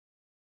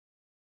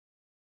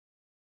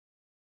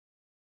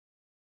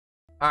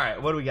All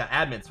right, what do we got?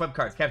 Admin, swipe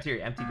cards,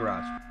 cafeteria, empty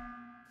garage.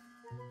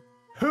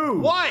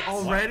 Who? What?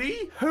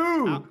 Already?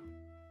 Who?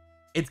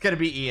 It's gonna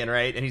be Ian,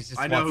 right? And he's just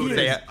I know wants who to it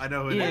say is. it. I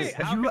know who it is.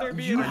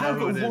 You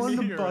have won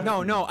the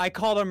button. No, I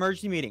called an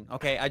emergency meeting.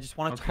 Okay, I just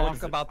want to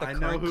talk about the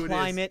current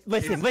climate.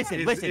 Listen.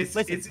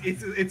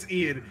 It's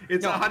Ian.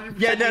 It's 100%.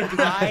 Yeah, no.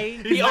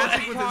 He's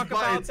messing with his talk about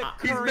buttons. the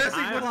He's current messing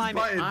with his climate.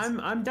 buttons.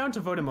 I'm down to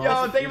vote him off.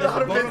 Yo, thank you for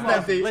the 100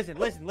 minutes,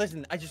 Neffy.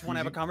 Listen. I just want to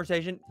have a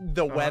conversation.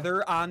 The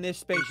weather on this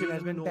spaceship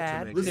has been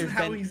bad.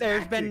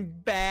 There's been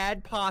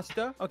bad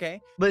pasta. Okay.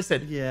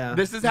 Listen. Yeah.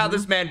 This is how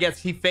this man gets.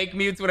 He fake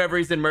mutes whenever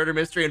he's in murder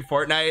mystery in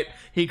Fortnite.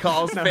 He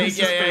calls fake.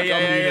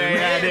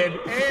 Yeah, dude.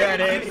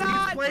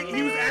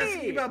 He was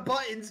asking about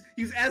buttons.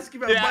 He was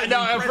asking about buttons. No,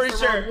 I'm pretty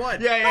sure.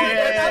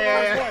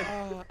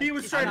 Yeah. He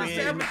was trying to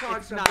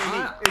sabotage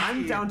something.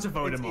 I'm down to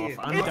vote him off. It's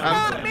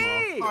not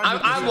me.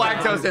 I'm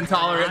lactose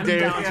intolerant,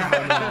 dude.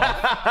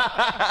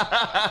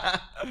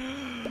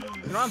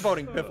 I'm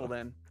voting Piffle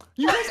then.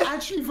 You guys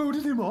actually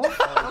voted him off?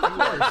 Of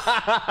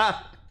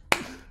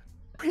course.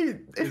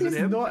 Wait,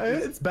 it's not.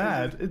 It's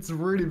bad. It's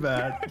really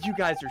bad. You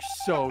guys are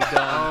so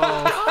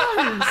dumb.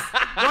 Guys,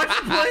 why'd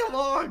you play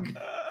along?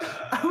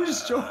 I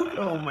was joking.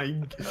 Oh my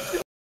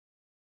god.